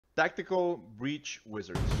Tactical Breach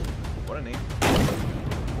Wizards. What a name. Damn.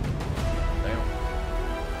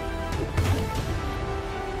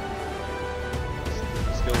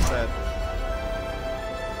 Skill set.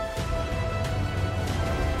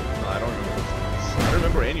 No, I don't remember those games. I don't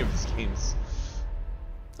remember any of these games.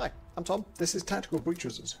 Hi, I'm Tom. This is Tactical Breach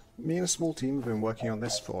Wizards. Me and a small team have been working on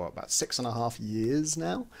this for about 6.5 years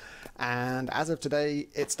now, and as of today,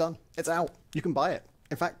 it's done. It's out. You can buy it.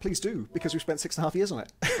 In fact, please do, because we spent 6.5 years on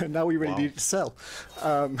it, and now we really need it to sell.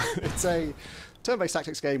 It's a turn-based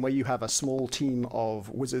tactics game where you have a small team of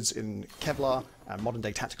wizards in Kevlar and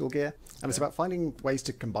modern-day tactical gear, and it's about finding ways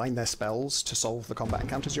to combine their spells to solve the combat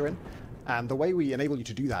encounters you're in. And the way we enable you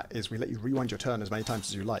to do that is we let you rewind your turn as many times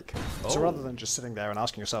as you like. So rather than just sitting there and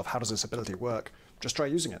asking yourself, how does this ability work, just try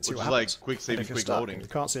using it, see what happens. Like quick And saving, if you're quick stuck loading. and you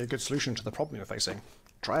can't see a good solution to the problem you're facing,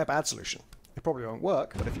 try a bad solution. It probably won't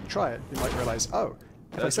work, but if you try it, you might realize, oh,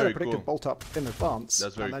 if I set a predicted bolt up in advance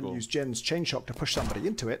and then use Jen's chain shock to push somebody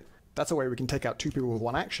into it, that's a way we can take out 2 people with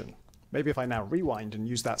 1 action. Maybe if I now rewind and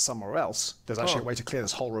use that somewhere else, there's actually a way to clear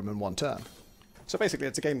this whole room in 1 turn. So basically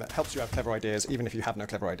it's a game that helps you have clever ideas even if you have no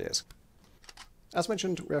clever ideas. As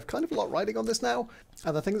mentioned, we have kind of a lot riding on this now,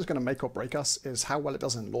 and the thing that's going to make or break us is how well it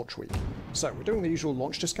does in launch week. So we're doing the usual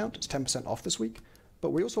launch discount, it's 10% off this week, but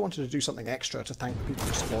we also wanted to do something extra to thank the people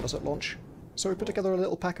who support us at launch. So we put together a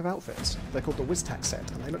little pack of outfits. They're called the WizTac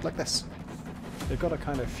set, and they look like this. They've got a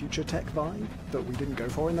kind of future tech vibe that we didn't go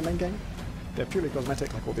for in the main game. They're purely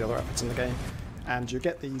cosmetic like all the other outfits in the game, and you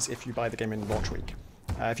get these if you buy the game in launch week.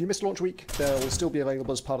 If you miss launch week, they'll still be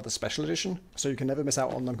available as part of the special edition, so you can never miss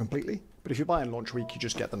out on them completely, but if you buy in launch week, you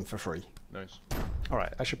just get them for free. Nice.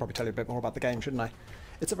 Alright, I should probably tell you a bit more about the game, shouldn't I?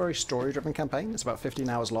 It's a very story-driven campaign, it's about 15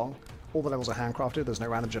 hours long, all the levels are handcrafted, there's no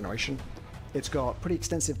random generation. It's got pretty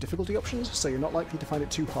extensive difficulty options, so you're not likely to find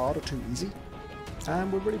it too hard or too easy,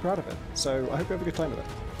 and we're really proud of it, so I hope you have a good time with it.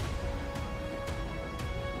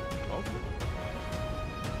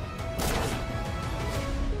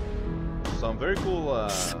 Some very cool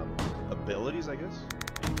abilities, I guess.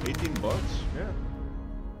 18 bucks, yeah.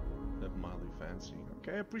 That's mildly fancy.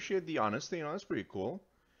 Okay, I appreciate the honesty, you know, that's pretty cool.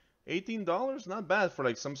 $18, not bad for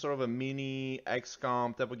like some sort of a mini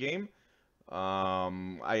XCOM type of game.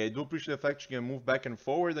 I do appreciate the fact you can move back and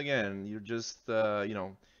forward again. You're just, you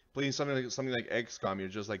know, playing something like XCOM. You're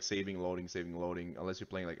just like saving, loading, unless you're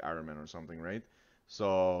playing like Iron Man or something, right?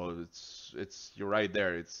 So you're right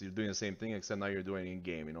there. You're doing the same thing, except now you're doing it in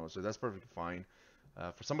game, you know. So that's perfectly fine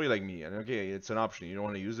for somebody like me. And okay, it's an option. You don't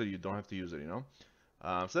want to use it, you don't have to use it, you know.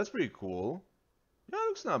 So that's pretty cool. Yeah, it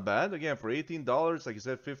looks not bad. Again, for $18, like you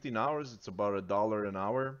said, 15 hours, it's about $1 an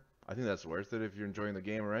hour. I think that's worth it if you're enjoying the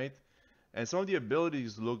game, right? And some of the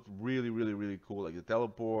abilities look really cool, like the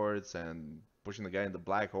teleports and pushing the guy in the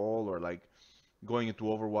black hole, or like going into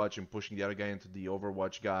Overwatch and pushing the other guy into the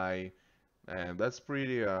Overwatch guy. And that's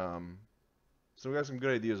pretty, so we got some good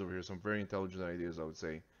ideas over here, some very intelligent ideas, I would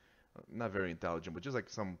say. Not very intelligent, but just like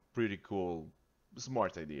some pretty cool,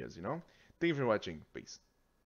 smart ideas, you know? Thank you for watching. Peace.